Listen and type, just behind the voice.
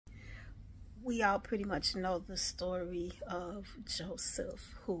We all pretty much know the story of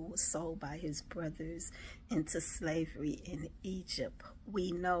Joseph, who was sold by his brothers into slavery in Egypt.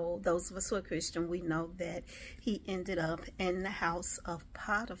 We know, those of us who are Christian, we know that he ended up in the house of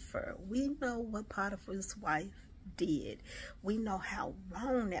Potiphar. We know what Potiphar's wife did. We know how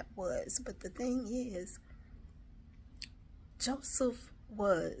wrong that was. But the thing is, Joseph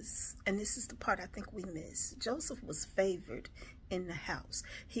was, and this is the part I think we miss, Joseph was favored in the house.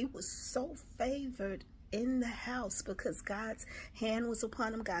 He was so favored in the house because God's hand was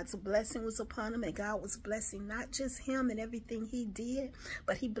upon him, God's blessing was upon him, and God was blessing not just him and everything he did,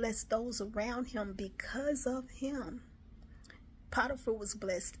 but he blessed those around him because of him. Potiphar was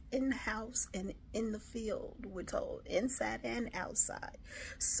blessed in the house and in the field, we're told, inside and outside.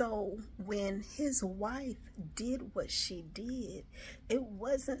 So when his wife did what she did, it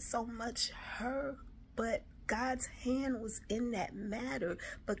wasn't so much her, but God's hand was in that matter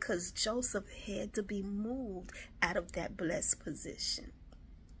because Joseph had to be moved out of that blessed position.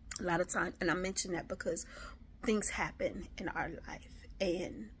 A lot of times, and I mention that because things happen in our life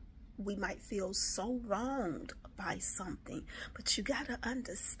and we might feel so wronged by something, but you got to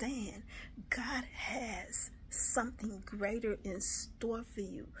understand God has something greater in store for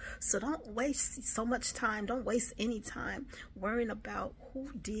you. So don't waste so much time. Don't waste any time worrying about who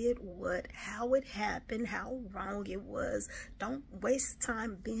did what, how it happened, how wrong it was. Don't waste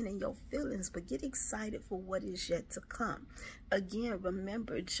time being in your feelings, but get excited for what is yet to come. Again,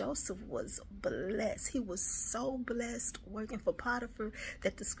 remember, Joseph was blessed. He was so blessed working for Potiphar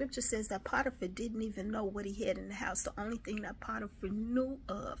that the scripture says that Potiphar didn't even know what he had in the house. The only thing that Potiphar knew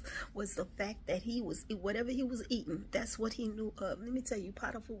of was the fact that he was, whatever he was eating, that's what he knew of. Let me tell you,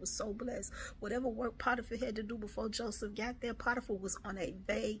 Potiphar was so blessed. Whatever work Potiphar had to do before Joseph got there, Potiphar was on a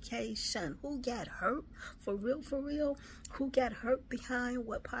vacation. Who got hurt? For real, for real? Who got hurt behind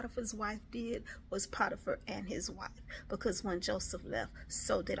what Potiphar's wife did was Potiphar and his wife. Because when Joseph left,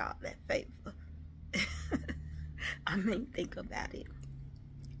 so did all that favor. I mean, think about it.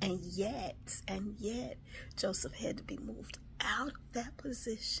 And yet, Joseph had to be moved out of that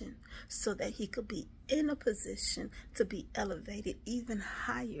position so that he could be in a position to be elevated even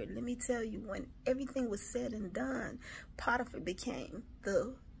higher. Let me tell you, when everything was said and done, Potiphar became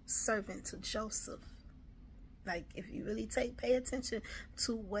the servant to Joseph. Like, if you really pay attention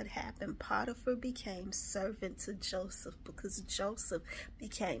to what happened, Potiphar became servant to Joseph because Joseph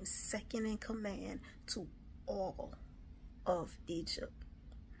became second in command to all of Egypt.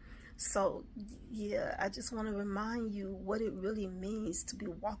 So, yeah, I just want to remind you what it really means to be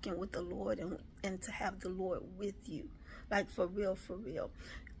walking with the Lord and to have the Lord with you. Like, for real, for real.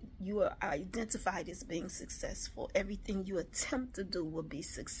 You are identified as being successful. Everything you attempt to do will be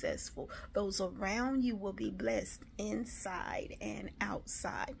successful. Those around you will be blessed inside and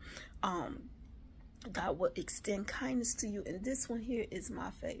outside. God will extend kindness to you. And this one here is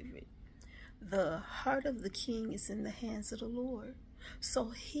my favorite. The heart of the king is in the hands of the Lord. So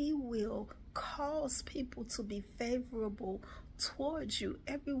he will cause people to be favorable towards you.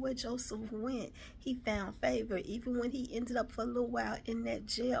 Everywhere Joseph went, he found favor. Even when he ended up for a little while in that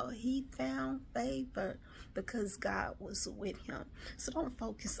jail, he found favor because God was with him. So don't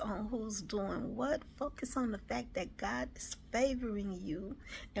focus on who's doing what. Focus on the fact that God is favoring you.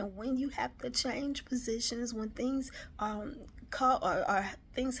 And when you have to change positions, when things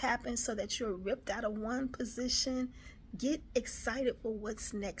things happen so that you're ripped out of one position, get excited for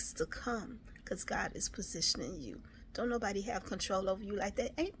what's next to come because God is positioning you. Don't nobody have control over you like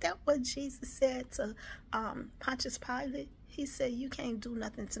that. Ain't that what Jesus said to Pontius Pilate? He said, you can't do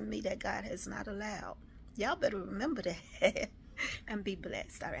nothing to me that God has not allowed. Y'all better remember that and be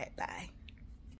blessed. All right, bye.